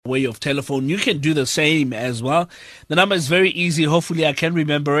way of telephone. You can do the same as well. The number is very easy. Hopefully I can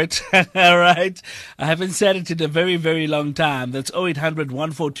remember it. All right. I haven't said it in a very, very long time. That's 0800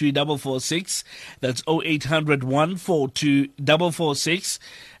 142 446. That's 0800 142 446.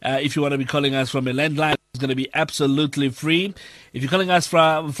 If you want to be calling us from a landline, it's going to be absolutely free. If you're calling us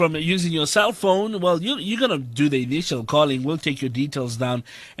from using your cell phone, well, you're going to do the initial calling. We'll take your details down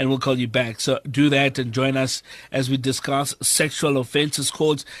and we'll call you back. So do that and join us as we discuss sexual offences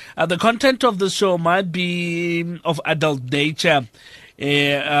courts. The content of the show might be of adult nature.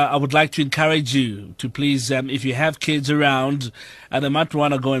 I would like to encourage you to please, if you have kids around, they might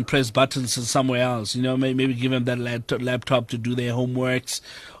want to go and press buttons somewhere else. You know, maybe give them that laptop to do their homeworks,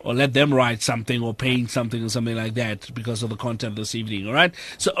 or let them write something or paint something or something like that because of the content this evening. All right.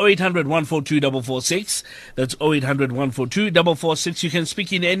 So 0800 142 446. That's 0800 142 446. You can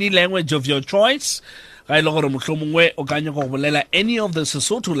speak in any language of your choice. Any of the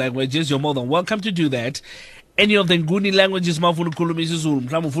Sesotho languages, you're more than welcome to do that. Any of the Nguni languages, mafuna ukukhuluma isiZulu,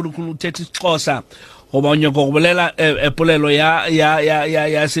 mhlawumbe ufuna ukuthetha isiXhosa, ngoba nyokokulela epolelo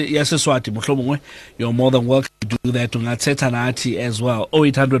ya seSwati mhlawumbe, you're more than welcome to do that. Ungathetha nathi as well.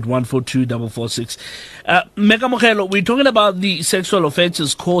 0800 142 446. Mekamogelo, we're talking about the sexual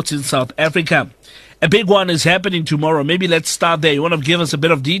offences courts in South Africa. A big one is happening tomorrow. Maybe let's start there. You want to give us a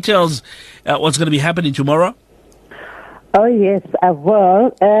bit of details what's going to be happening tomorrow? Oh, yes, I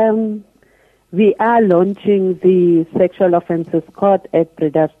will. We are launching the Sexual Offences Court at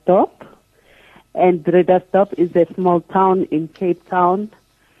Bredasdorp. And Bredasdorp is a small town in Cape Town.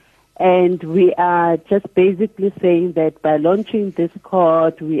 And we are just basically saying that by launching this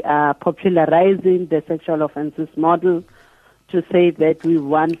court, we are popularizing the sexual offences model to say that we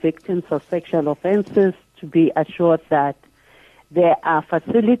want victims of sexual offences to be assured that there are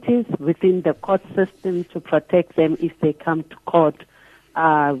facilities within the court system to protect them if they come to court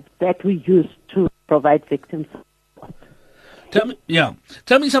that we use to provide victims. Tell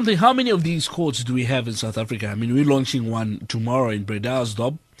me something. How many of these courts do we have in South Africa? I mean, we're launching one tomorrow in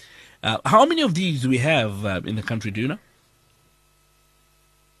Bredasdorp. How many of these do we have in the country, do you know?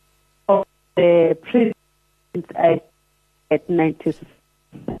 The president at 90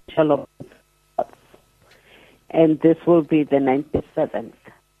 sexual offences, and this will be the 97th.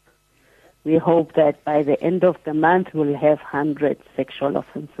 We hope that by the end of the month we'll have 100 sexual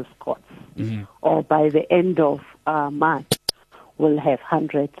offences courts, or by the end of March we'll have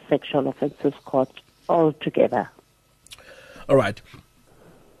 100 sexual offences courts altogether. All right.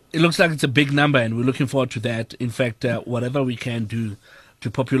 It looks like it's a big number, and we're looking forward to that. In fact, whatever we can do to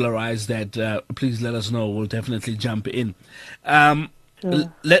popularize that, please let us know. We'll definitely jump in. Sure.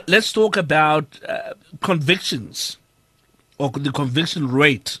 Let's talk about convictions, or the conviction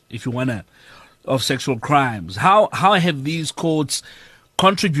rate, if you want to, of sexual crimes. How have these courts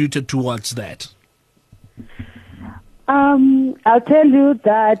contributed towards that? I'll tell you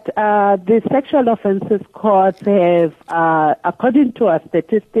that the sexual offences courts have, according to our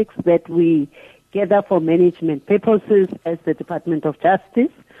statistics that we gather for management purposes as the Department of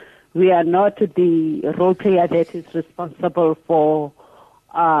Justice, we are not the role player that is responsible for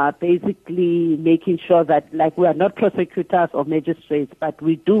basically making sure that, like, we are not prosecutors or magistrates, but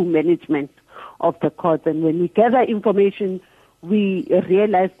we do management of the courts. And when we gather information, we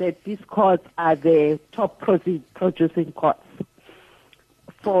realize that these courts are the top producing courts.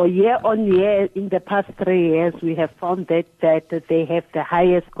 For year on year, in the past 3 years, we have found that they have the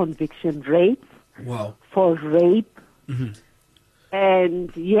highest conviction rates for rape. Mm-hmm.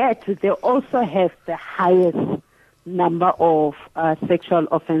 And yet they also have the highest number of sexual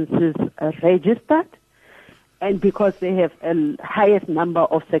offences registered. And because they have a highest number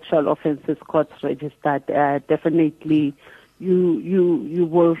of sexual offences courts registered, definitely you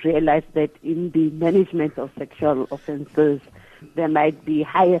will realize that in the management of sexual offences, there might be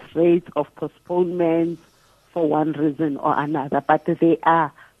highest rates of postponement for one reason or another. But they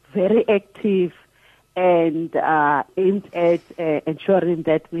are very active and aimed at ensuring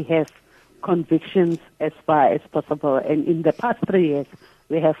that we have convictions as far as possible. And in the past 3 years,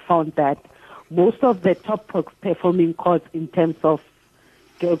 we have found that most of the top performing courts in terms of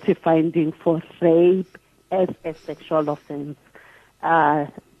guilty finding for rape as a sexual offense,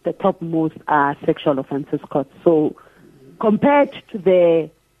 the topmost are sexual offences courts. So compared to the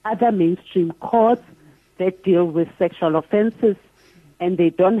other mainstream courts that deal with sexual offences and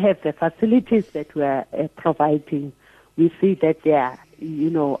they don't have the facilities that we are providing, we see that they are,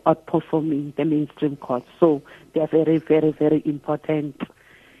 outperforming the mainstream courts. So they are very, very, very important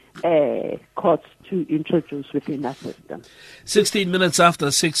courts to introduce within our system. 16 minutes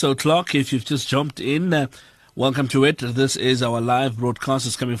after 6 o'clock, if you've just jumped in, Welcome to it. This is our live broadcast.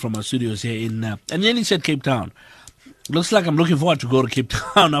 It's coming from our studios here in, and then he said Cape Town. Looks like I'm looking forward to go to Cape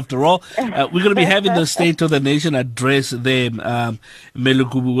Town after all. We're going to be having the State of the Nation address there,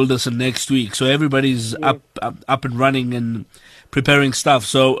 Melukubu Wilderson, next week. So everybody's up and running and preparing stuff.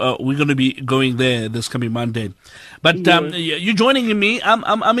 So we're going to be going there this coming Monday. But you're joining me.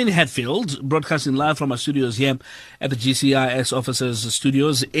 I'm in Hatfield, broadcasting live from our studios here at the GCIS officers'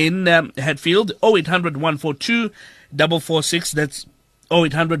 studios in Hatfield. 0800 142 446. That's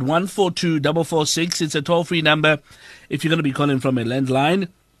 0800 142 446. It's a toll-free number if you're going to be calling from a landline.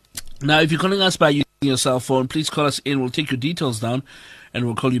 Now, if you're calling us by using your cell phone, please call us in. We'll take your details down and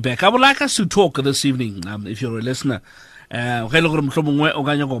we'll call you back. I would like us to talk this evening, if you're a listener. Go mohlomongwe o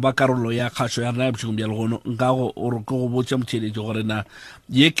kanya go ba karolo ya khaso ya rena botshong bja legono nka go o re go botsa motheletši gore na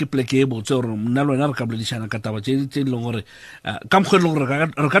ye ke pleke e botse gore mna lona re ka boledišana ka taba tše leng gore ka mokgwa e leng gore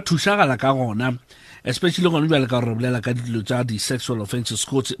re ka thušagala ka gona, especially gone bjale ka gore re bolela ka dilo tša di-sexual offences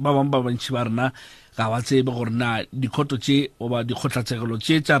courts. Ba bangwe ba bantši ba rena ga ba tsebe gore na dikhoto tše oba dikgotlatshekelo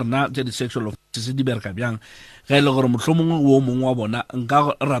tše tša rena tša di-sexual offences di bereka bjang. Ga e le gore mohlomongwe wo mongwe wa bona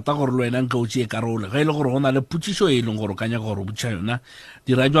nka rata gore le wena nka o tšee karole ga e le gore go na le putšišo e leng gore o kanya gore o botša yona.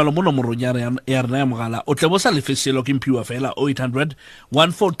 Dira jalo mo nomorong ya rena ya mogala o tle bo sa lefe selo ke mpiwa fela 0800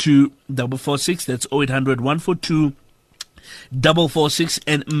 142 446. That's 0800 142 446.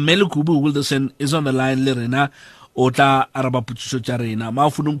 And Melukubu Wilderson is on the line le rena o tla araba putšišo tša rena. Ma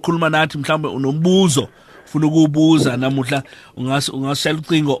ufuna ukukhuluma nathi mhlawumbe unombuzo ufuna ukuwubuza namuhla ungasela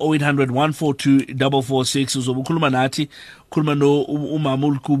ucingo 0800 142 446. Uzobe ukhuluma nathi, ukhuluma no umama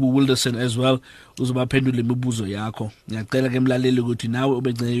uLukubu Wilderson as well, uzobaphendula imibuzo yakho. Ngiyacela ke mlaleli ukuthi nawe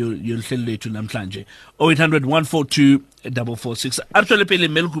ube ngcenye yoluhlelo lethu namhlanje 0800 142 446. Actually pele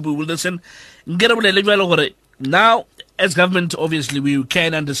Melukubu Wilderson ngere bolele jwalo gore now, as government, obviously, we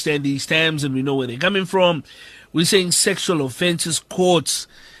can understand these terms and we know where they're coming from. We're saying sexual offences courts.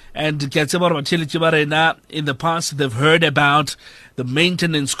 And in the past, they've heard about the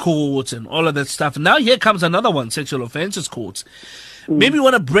maintenance courts and all of that stuff. Now here comes another one, sexual offences courts. Maybe you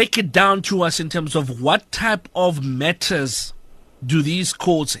want to break it down to us in terms of what type of matters do these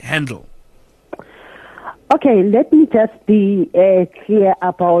courts handle? Okay, let me just be clear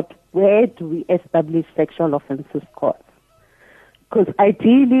about where do we establish sexual offences courts. Because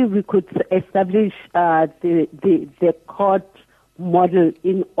ideally we could establish the court model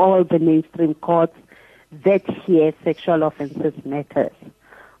in all the mainstream courts that hear sexual offences matters.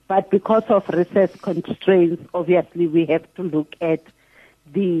 But because of resource constraints, obviously we have to look at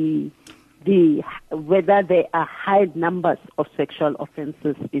whether there are high numbers of sexual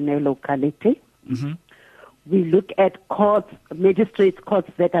offences in a locality. Mm-hmm. We look at courts, magistrate courts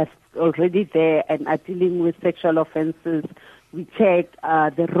that are already there and are dealing with sexual offences. We check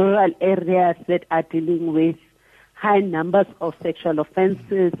the rural areas that are dealing with high numbers of sexual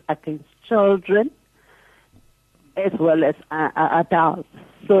offences against children as well as adults.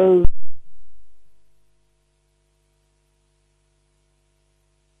 So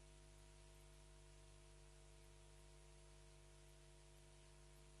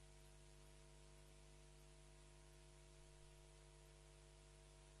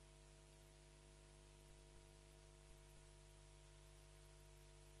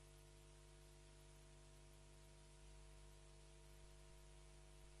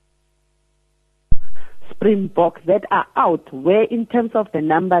Springboks that are out, where in terms of the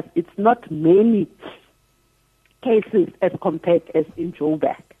numbers, it's not many cases as compared as in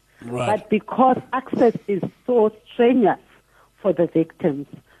Joburg. Right. But because access is so strenuous for the victims,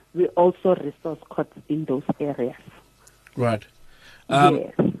 we also resource courts in those areas. Right.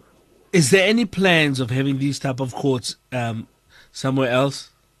 Yes. Is there any plans of having these type of courts somewhere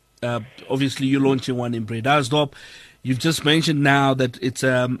else? Obviously, you're launching one in Bredasdorp. You've just mentioned now that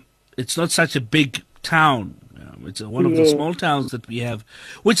it's not such a big town. It's one of the small towns that we have,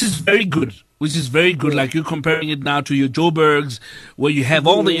 which is very good. Like you're comparing it now to your Joburgs, where you have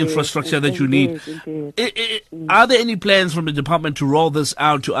all the infrastructure that you need. Are there any plans from the department to roll this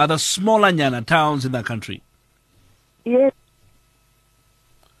out to other smaller Nyana towns in the country? Yes.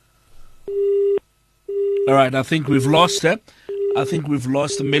 All right, I think we've lost her. I think we've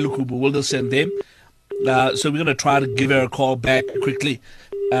lost the Melukubu Wilderson there. So we're going to try to give her a call back quickly.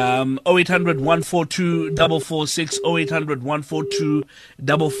 0800 142 446, 0800 142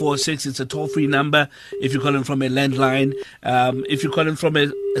 446. It's a toll-free number if you're calling from a landline. If you're calling from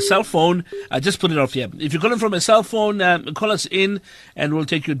a cell phone, just put it off here. If you're calling from a cell phone, call us in and we'll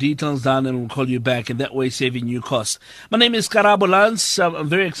take your details down and we'll call you back, and that way saving you costs. My name is Karabo Lance. I'm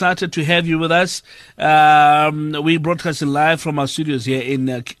very excited to have you with us. We broadcasting live from our studios here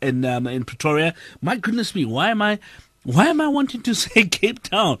in Pretoria. My goodness me, why am I wanting to say Cape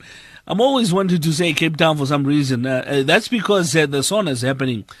Town? I'm always wanting to say Cape Town for some reason. That's because the sauna is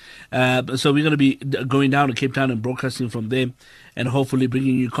happening. So we're going to be going down to Cape Town and broadcasting from there, and hopefully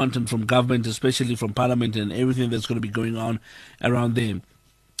bringing you content from government, especially from Parliament and everything that's going to be going on around there.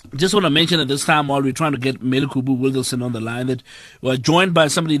 Just want to mention at this time, while we're trying to get Melikubu Wilderson on the line, that we're joined by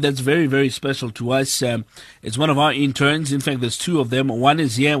somebody that's very, very special to us. It's one of our interns. In fact, there's two of them. One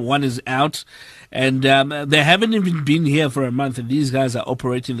is here, one is out. And they haven't even been here for a month, and these guys are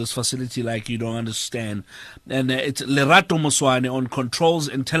operating this facility like you don't understand. And it's Lerato Moswane on controls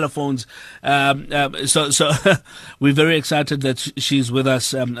and telephones. So we're very excited that she's with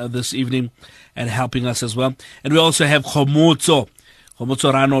us this evening and helping us as well. And we also have Khomotso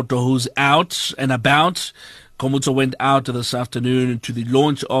Ranoto, who's out and about. Khomotso went out this afternoon to the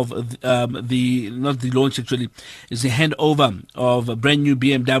launch of not the launch actually, is the handover of brand new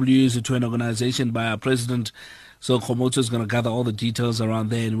BMWs to an organization by our president. So Khomotso is going to gather all the details around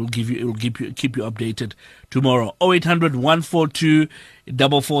there, and keep you updated tomorrow. 0800 142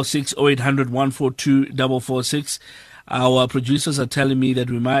 446, 0800 142 446. Our producers are telling me that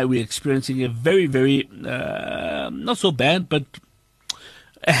we're experiencing a very, very not so bad, but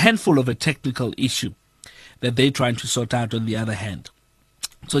a handful of a technical issue that they're trying to sort out on the other hand.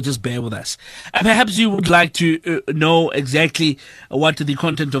 So just bear with us. And perhaps you would like to know exactly what the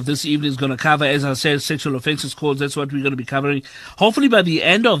content of this evening is going to cover. As I said, sexual offences courts, that's what we're going to be covering. Hopefully by the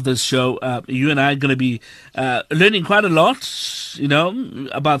end of this show, you and I are going to be learning quite a lot,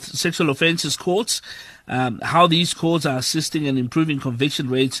 about sexual offences courts, how these courts are assisting and improving conviction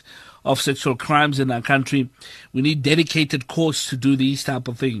rates of sexual crimes in our country. We need dedicated courts to do these type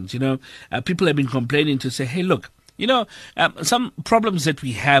of things. People have been complaining to say, hey, look, some problems that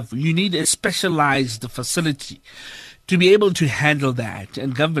we have, you need a specialized facility to be able to handle that.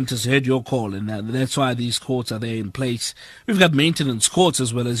 And government has heard your call, and that's why these courts are there in place. We've got maintenance courts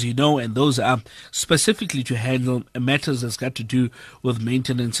as well, as you know, and those are specifically to handle matters that's got to do with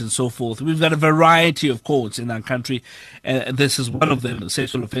maintenance and so forth. We've got a variety of courts in our country, and this is one of them, the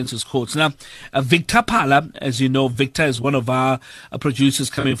sexual offences courts. Now, Victor Pala, as you know, Victor is one of our producers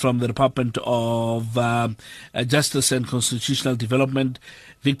coming from the Department of Justice and Constitutional Development.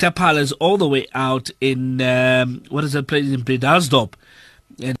 Victor Pala is all the way out in, what is that place, in Bredasdorp.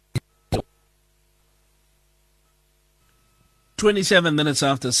 And 27 minutes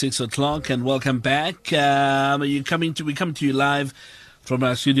after 6 o'clock, and welcome back. We come to you live from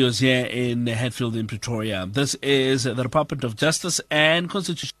our studios here in Hatfield in Pretoria. This is the Department of Justice and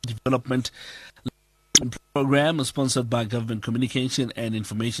Constitutional Development program, sponsored by Government Communication and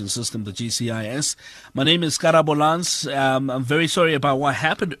Information System, the GCIS. My name is Karabo Lance. I'm very sorry about what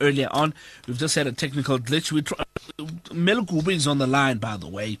happened earlier on. We've just had a technical glitch. Melikubu is on the line, by the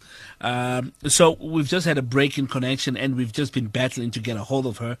way. So we've just had a break in connection, and we've just been battling to get a hold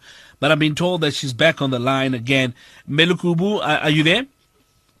of her. But I've been told that she's back on the line again. Melikubu, are you there?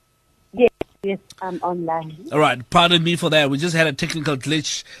 Yes, I'm online. All right. Pardon me for that. We just had a technical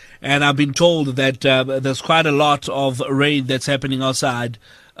glitch, and I've been told that there's quite a lot of rain that's happening outside.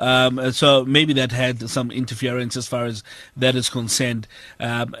 So maybe that had some interference as far as that is concerned.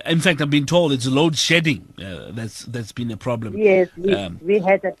 In fact, I've been told it's load shedding that's been a problem. Yes, we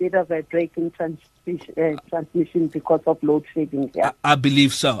had a bit of a break in transmission because of load shedding. Yeah. I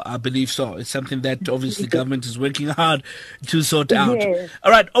believe so. It's something that obviously government is working hard to sort out. Yes.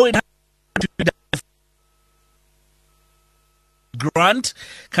 All right. Grant,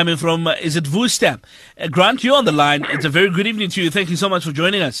 coming from, is it Worcester? Grant, you're on the line. It's a very good evening to you. Thank you so much for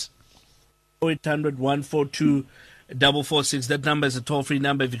joining us. 0800 142 446. That number is a toll-free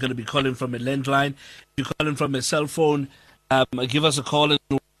number if you're going to be calling from a landline. If you're calling from a cell phone, give us a call.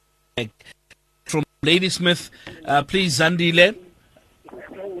 From Ladysmith, please, Zandile.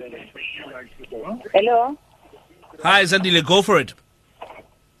 Hello. Hi, Zandile, go for it.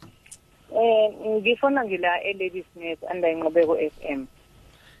 Ngifuna ngila eLadysmith andayinqobeko FM.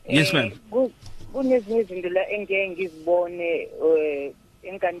 Yes, ma'am. Kunezinye izinto la engeke ngizibone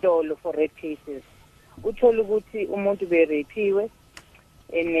enkantolo for rape cases. Uthola ukuthi umuntu berapiwe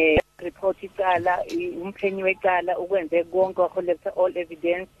and report icala, umphenyi wecala ukwenze konke, wacollecta all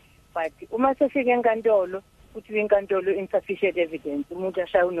evidence, but uma sefika enkantolo kuthiwa inkantolo insufficient evidence umuntu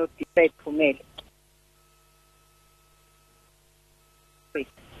ashaya unodify iphumele.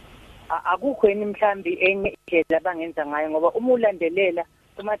 Akukho yini mhlambi enye indlela abangenza ngayo ngoba uma ulandelela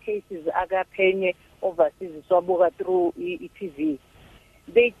kuma cases akaphenye overseas swabuka through i-TV,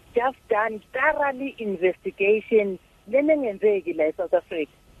 they just done thoroughly investigation lenengenzeki la eSouth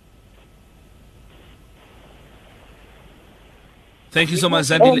Africa. Thank you so much,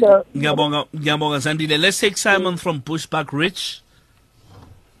 Zandile. Ngiyabonga, Zandile. Let's take Simon from Bushbuck Ridge.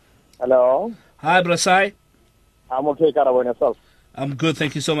 Hello. Hi, Brasai. I'm okay, Karabo, yourself. I'm good,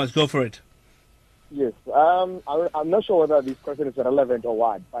 thank you so much. Go for it. Yes. I'm not sure whether this question is relevant or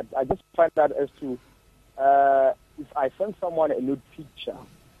what, but I just find out as to if I send someone a nude picture,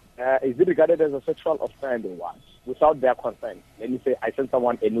 is it regarded as a sexual offense or what? Without their consent. Let me say I send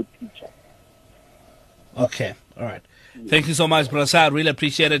someone a nude picture. Okay, all right. Yes. Thank you so much, Brasa. I really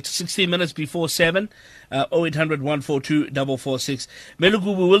appreciate it. 16 minutes before 7, 0800 142 446.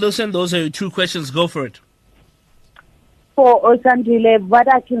 Melugu Wilderson, those are your two questions. Go for it. For Osandile,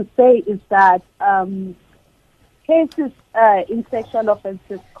 what I can say is that cases in sexual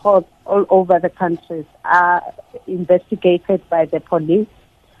offences courts all over the country are investigated by the police.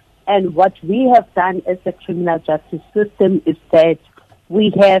 And what we have done as a criminal justice system is that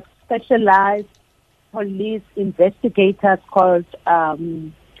we have specialized police investigators called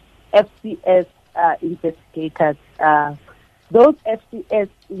FCS investigators. Those FCS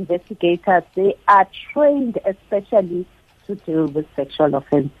investigators, they are trained especially to deal with sexual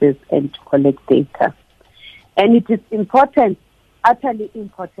offences and to collect data. And it is important, utterly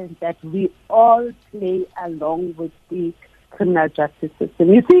important, that we all play along with the criminal justice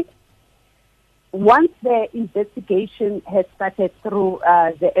system. You see, once the investigation has started through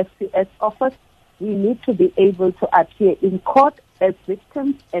the FCS office, we need to be able to appear in court as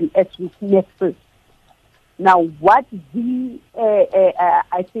victims and as witnesses. Now, what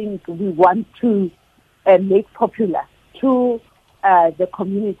I think we want to make popular to the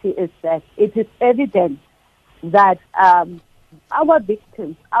community is that it is evident that our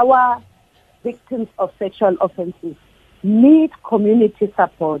victims of sexual offences need community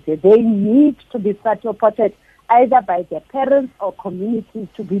support. They need to be supported either by their parents or community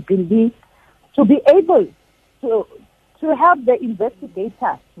to be believed, to be able to help the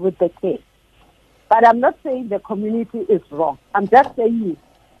investigators with the case. But I'm not saying the community is wrong. I'm just saying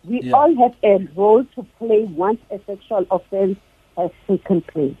we all have a role to play once a sexual offense has taken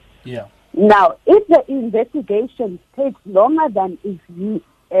place. Yeah. Now, if the investigation takes longer than is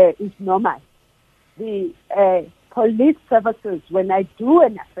normal, the police services, when I do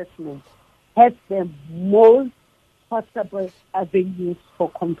an assessment, have the most possible avenues for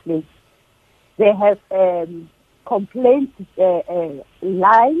complaints. They have complaint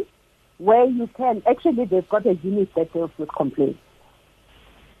line where you can, actually they've got a unit that deals with complaints.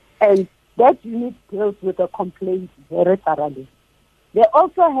 And that unit deals with the complaints very thoroughly. They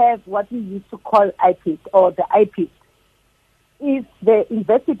also have what we used to call IPIT or the IPIT. If the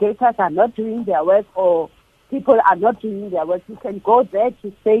investigators are not doing their work or people are not doing their work, you can go there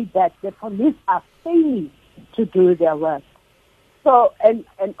to say that the police are failing to do their work. So, and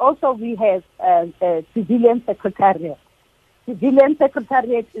also we have a civilian secretariat. Civilian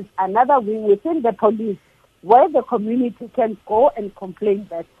secretariat is another wing within the police where the community can go and complain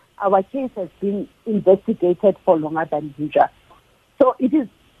that our case has been investigated for longer than usual. So it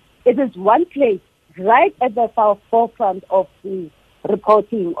is one place right at the forefront of the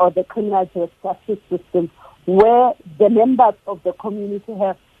reporting or the criminal justice system where the members of the community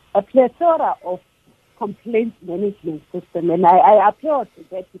have a plethora of complaint management system. And I appeal to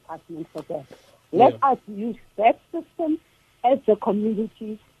that department for that. Let us use that system as the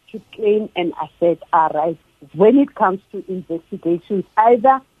community to claim and assert our rights when it comes to investigations,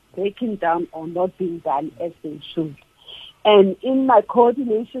 either breaking down or not being done as they should. And in my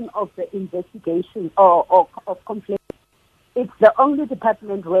coordination of the investigation or of complaints, it's the only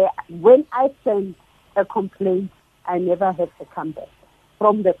department where when I send a complaint, I never have a comeback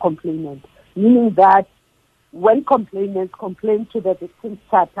from the complainant, meaning that when complainants complain to the victim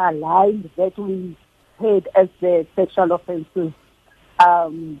charter line that we paid as the sexual offences,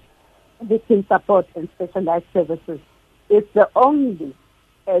 victim support and specialized services, it's the only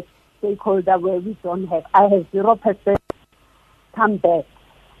stakeholder where we don't have. I have 0% come back,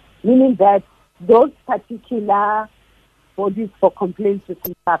 meaning that those particular bodies for complaints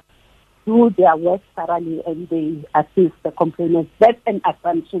victim support do their work thoroughly and they assist the complainants. That's an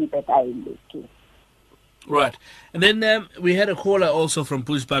assumption that I make to. Right. And then we had a caller also from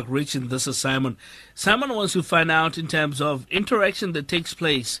Bushbuck Ridge, and this is Simon. Simon wants to find out in terms of interaction that takes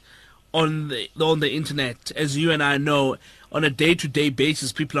place on the internet, as you and I know, on a day-to-day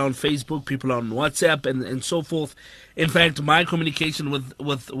basis. People are on Facebook, people are on WhatsApp, and so forth. In fact, my communication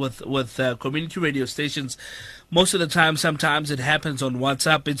with community radio stations, most of the time, sometimes it happens on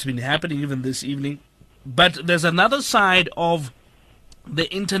WhatsApp. It's been happening even this evening. But there's another side of the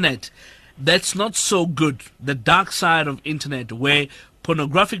internet that's not so good, the dark side of internet, where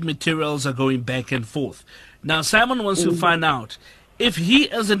pornographic materials are going back and forth. Now, Simon wants to find out if he,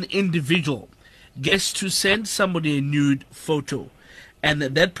 as an individual, gets to send somebody a nude photo and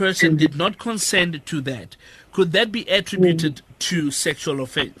that person did not consent to that, could that be attributed to sexual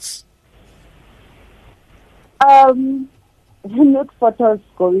offense? Nude photos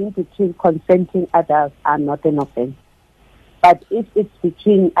going between consenting adults are not an offense. But if it's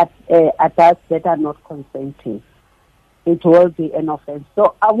between adults that are not consenting, it will be an offense.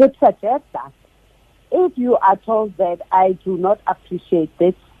 So I would suggest that if you are told that I do not appreciate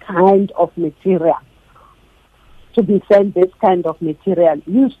this kind of material, to be sent this kind of material,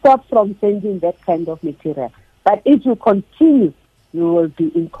 you stop from sending that kind of material. But if you continue, you will be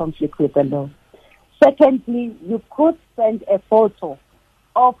in conflict with the law. Secondly, you could send a photo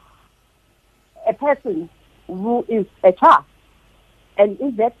of a person who is a child. And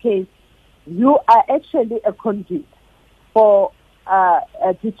in that case, you are actually a conduit for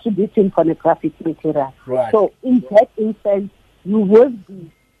distributing pornographic material. Right. So in that instance, you will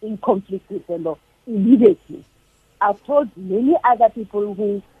be in conflict with the law immediately. I've told many other people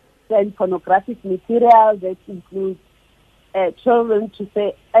who send pornographic material that includes children to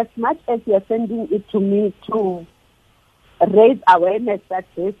say, as much as you're sending it to me to raise awareness that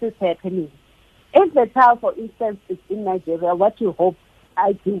this is happening. If the child, for instance, is in Nigeria, what you hope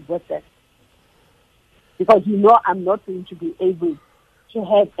I do with it? Because you know I'm not going to be able to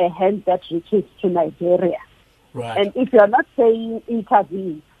have a hand that reaches to Nigeria. Right. And if you're not saying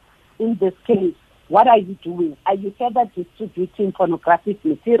intervene in this case, what are you doing? Are you further distributing pornographic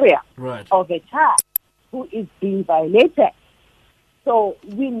material of a child who is being violated? So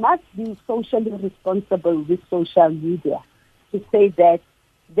we must be socially responsible with social media to say that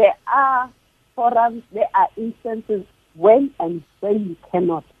there are forums, there are instances when you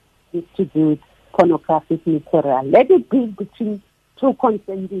cannot distribute pornographic material. Let it be between two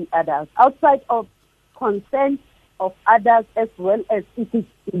consenting adults. Outside of consent of adults, as well as if it's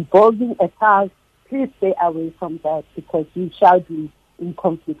involving a child, please stay away from that because you shall be in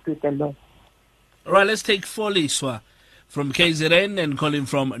conflict with the law. All right, let's take Foliswa from KZN and calling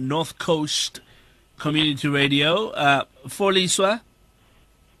from North Coast Community Radio. Foliswa.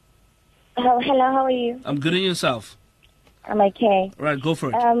 Hello, how are you? I'm good, and yourself? I'm okay. Right, go for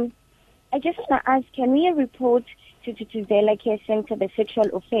it. I just want to ask, can we report to Zela Care Center the sexual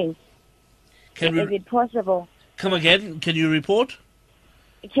offense? Is it possible? Come again, can you report?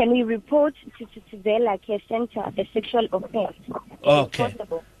 Can we report to Zela Care Center the sexual offense? Okay. Is it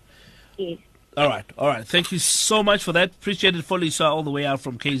possible? Yes. All right. Thank you so much for that. Appreciate it, fully, sir, all the way out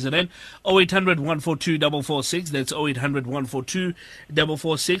from KZN. 0800 142 446. That's 0800 142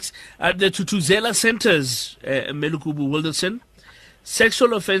 446. The Tutuzela Centers, Melukubu Wilderson,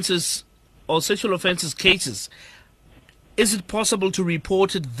 sexual offenses cases. Is it possible to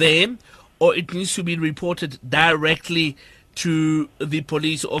report it there, or it needs to be reported directly to the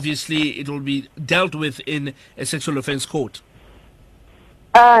police? Obviously, it will be dealt with in a sexual offense court.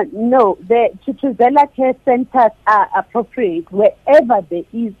 No, the Tutuzela Care Centers are appropriate wherever there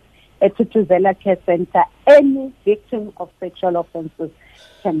is a Tutuzela Care Center. Any victim of sexual offenses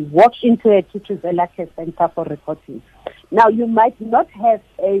can walk into a Tutuzela Care Center for reporting. Now, you might not have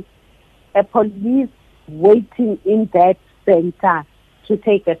a police waiting in that center to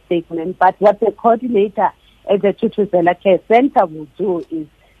take a statement, but what the coordinator at the Tutuzela Care Center will do is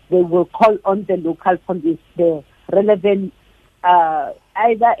they will call on the local police, the relevant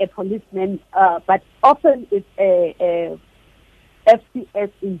either a policeman, but often it's a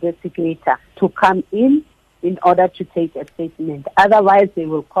FCS investigator to come in order to take a statement. Otherwise, they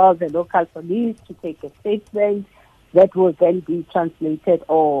will call the local police to take a statement that will then be translated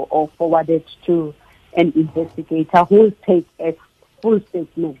or forwarded to an investigator who will take a full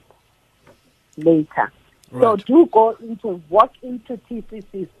statement later. Right. So do walk into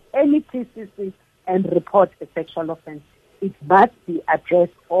TCCs, any TCCs, and report a sexual offense. It must be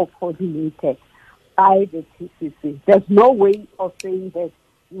addressed or coordinated by the TCC. There's no way of saying that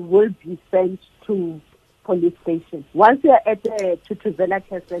you will be sent to police stations. Once you're at the Tutuzela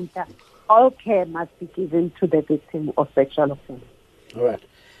Care Center, all care must be given to the victim of sexual offense. All right.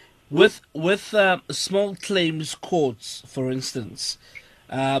 With small claims courts, for instance,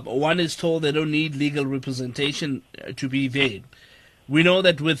 one is told they don't need legal representation to be there. We know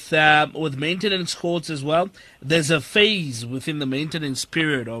that with maintenance courts as well, there's a phase within the maintenance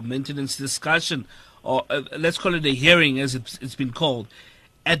period or maintenance discussion, or let's call it a hearing as it's been called.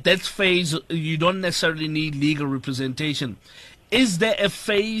 At that phase, you don't necessarily need legal representation. Is there a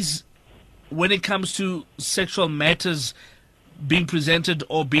phase when it comes to sexual matters being presented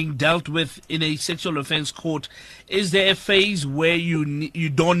or being dealt with in a sexual offense court? Is there a phase where you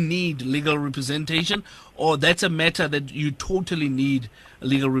don't need legal representation, or that's a matter that you totally need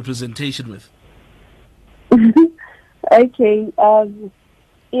legal representation with? Okay.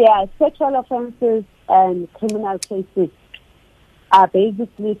 Sexual offenses and criminal cases are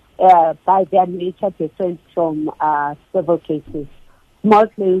basically, by their nature, different from civil cases. Small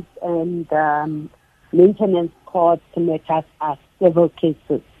claims and maintenance court matters are civil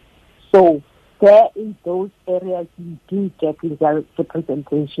cases. So there in those areas you do get legal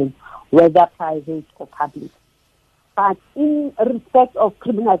representation, whether private or public. But in respect of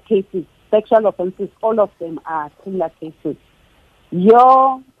criminal cases, sexual offenses, all of them are criminal cases.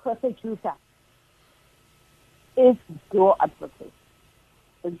 Your prosecutor is your advocate.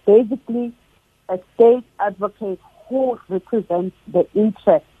 It's basically a state advocate who represents the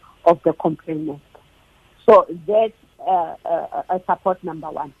interest of the complainant. So that's a support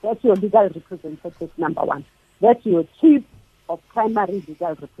number one. That's your legal representative number one. That's your chief of primary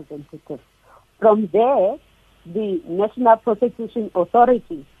legal representative. From there, the National Prosecution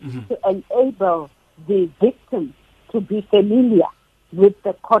Authority to enable the victim to be familiar with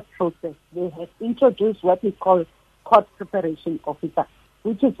the court process. They have introduced what we call court preparation officer,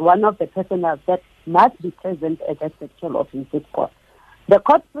 which is one of the personnel that must be present at a sexual offences court. The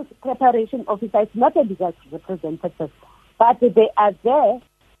court preparation officer is not a legal representative, but they are there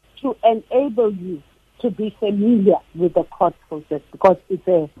to enable you to be familiar with the court process, because it's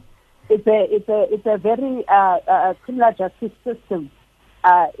a very criminal justice system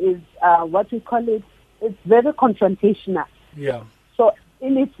is what we call it. It's very confrontational. Yeah. So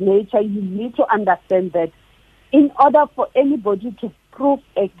in its nature, you need to understand that in order for anybody to prove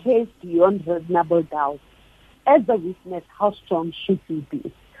a case beyond reasonable doubt, as a witness, how strong should you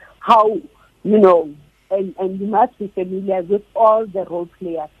be? How, and you must be familiar with all the role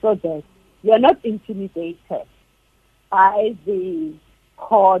players so that you are not intimidated by the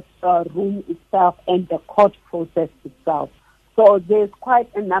court room itself and the court process itself. So there's quite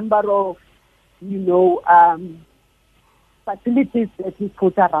a number of, facilities that we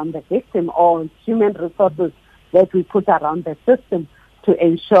put around the victim, or human resources that we put around the system to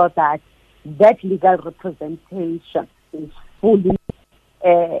ensure that legal representation is fully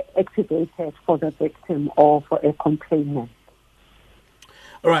activated for the victim or for a complainant.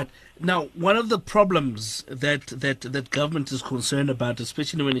 All right. Now, one of the problems that government is concerned about,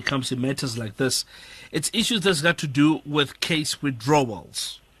 especially when it comes to matters like this, it's issues that's got to do with case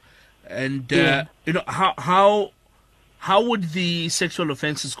withdrawals. And, how would the sexual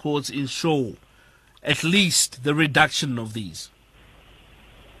offences courts ensure at least the reduction of these?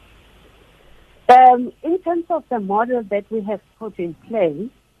 In terms of the model that we have put in place,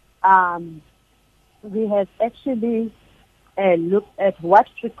 we have actually looked at what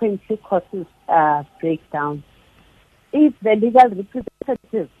frequency causes breakdown. If the legal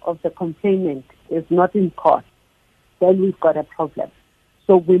representative of the complainant is not in court, then we've got a problem.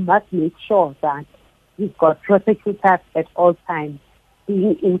 So we must make sure that we've got prosecutors at all times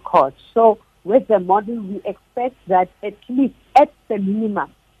being in court. So with the model, we expect that at least at the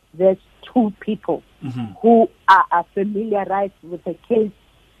minimum, there's two people who are familiarized with the case,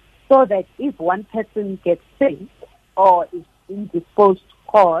 so that if one person gets sick or is indisposed to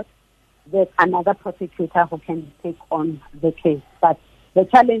court, there's another prosecutor who can take on the case. But the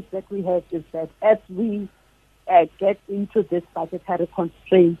challenge that we have is that as we get into this budgetary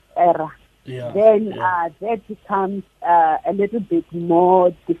constraint era, that becomes a little bit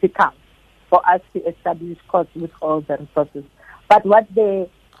more difficult for us to establish courts with all the resources. But what the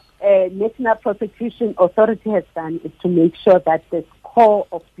National Prosecution Authority has done is to make sure that there's core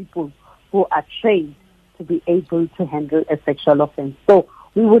of people who are trained to be able to handle a sexual offense. So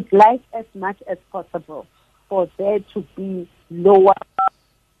we would like as much as possible for there to be lower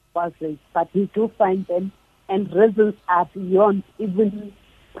rates, but we do find them, and reasons are beyond even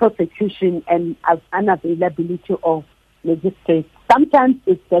prosecution and unavailability of magistrates. Sometimes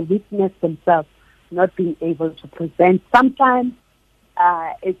it's the witness themselves not being able to present. Sometimes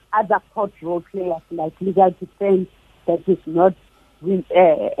it's other court role players like legal defense that is not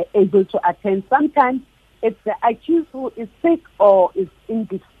able to attend. Sometimes it's the accused who is sick or is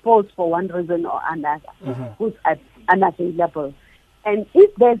indisposed for one reason or another, who's unavailable. And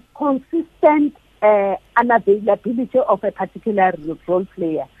if there's consistent unavailability of a particular role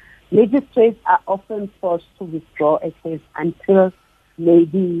player, magistrates are often forced to withdraw a case until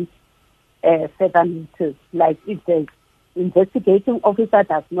maybe further notice. Like if the investigating officer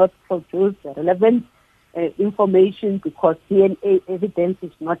does not produce the relevant information because DNA evidence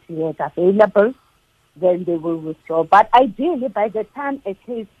is not yet available, then they will withdraw. But ideally, by the time a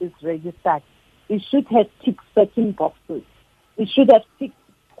case is registered, it should have ticked certain boxes. It should have ticked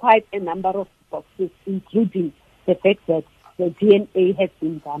quite a number of boxes, including the fact that the DNA has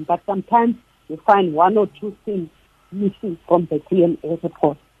been done. But sometimes you find one or two things missing from the DNA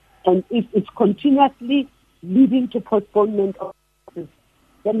report. And if it's continuously leading to postponement of cases,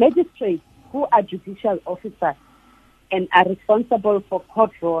 the magistrates who are judicial officers and are responsible for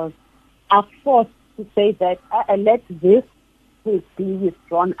court roles are forced to say that let this case be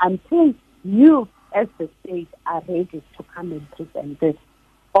withdrawn until you as the state are ready to come and present it,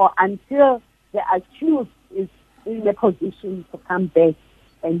 or until the accused is in a position to come back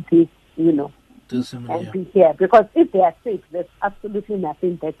and be, and be here. Because if they are safe, there's absolutely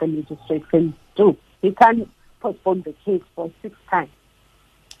nothing that the magistrate can do. He can't postpone the case for 6 times.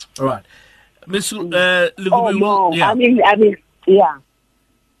 All right. Ms. Oh, no. Yeah. I mean, yeah.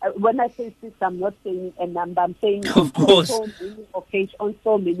 When I say 6, I'm not saying a number. I'm saying of course. on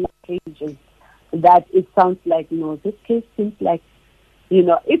so many occasions that it sounds like, this case seems like,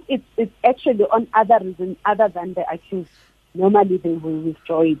 if it's actually on other reason other than the accused, normally they will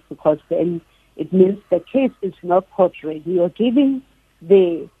withdraw it because then it means the case is not court ready. You're giving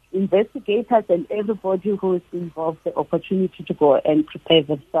the investigators and everybody who is involved the opportunity to go and prepare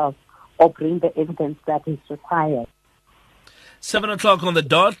themselves or bring the evidence that is required. 7:00 on the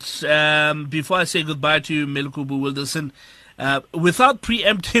dot. Before I say goodbye to you, Melukubu Wilderson, without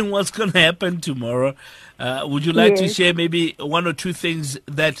preempting what's going to happen tomorrow, would you like to share maybe one or two things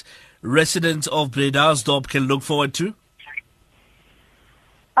that residents of Bredasdorp can look forward to?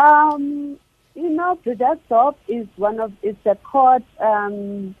 Bredasdorp is one of the courts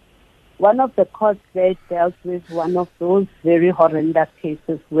that dealt with one of those very horrendous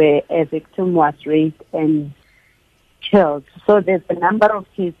cases where a victim was raped and killed. So there's a number of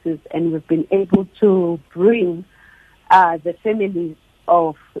cases, and we've been able to bring the families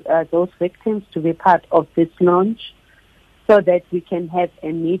of those victims to be part of this launch so that we can have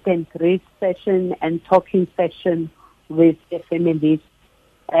a meet and greet session and talking session with the families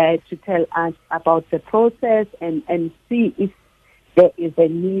to tell us about the process and see if there is a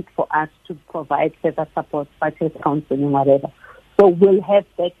need for us to provide further support, such as counseling, whatever. So we'll have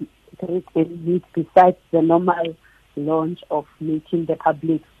that great meet besides the normal launch of making the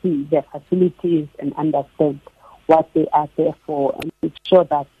public see the facilities and understand what they are there for, and make sure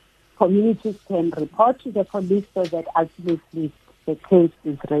that communities can report to the police so that ultimately the case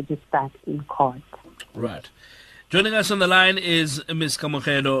is registered in court. Right. Joining us on the line is Ms.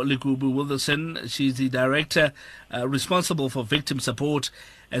 Kamogelo Lekubu Wilderson. She's the director responsible for victim support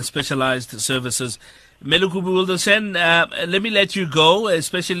and specialized services. Melukubu Wilderson, let me let you go,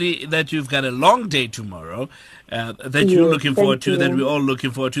 especially that you've got a long day tomorrow that you're looking forward to, that we're all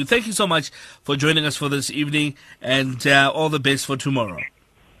looking forward to. Thank you so much for joining us for this evening, and all the best for tomorrow.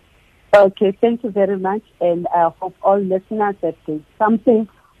 Okay, thank you very much, and I hope all listeners that there's something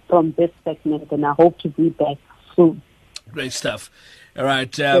from this segment, and I hope to be back soon. Great stuff. All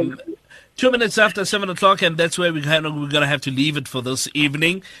right. 2 minutes after 7:00, and that's where we're going to have to leave it for this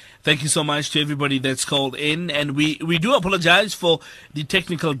evening. Thank you so much to everybody that's called in, and we do apologize for the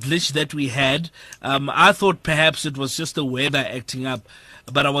technical glitch that we had. I thought perhaps it was just the weather acting up,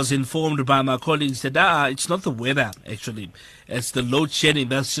 but I was informed by my colleagues that it's not the weather, actually. It's the load shedding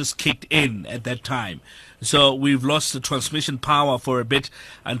that's just kicked in at that time. So we've lost the transmission power for a bit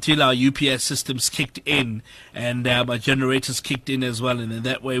until our UPS systems kicked in and our generators kicked in as well. And in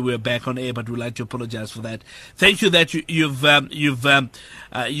that way we're back on air, but we'd like to apologize for that. Thank you that you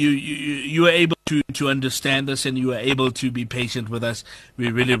were able to understand us and you were able to be patient with us. We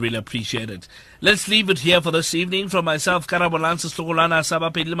really, really appreciate it. Let's leave it here for this evening. From myself, Karabolansa Stogolana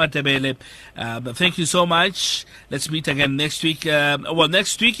Sabapeli Matebele. Thank you so much. Let's meet again next week.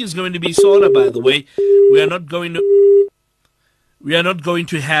 Next week is going to be solar, by the way. We are not going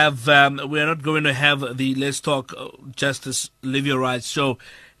to have the Let's Talk Justice Live Your Rights show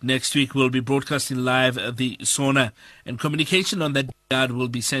next week. We'll be broadcasting live the sauna, and communication on that regard will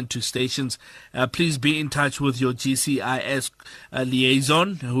be sent to stations. Please be in touch with your GCIS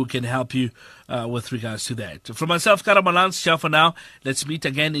liaison who can help you with regards to that. From myself, Karamalans, ciao for now. Let's meet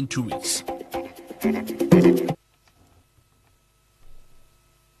again in 2 weeks.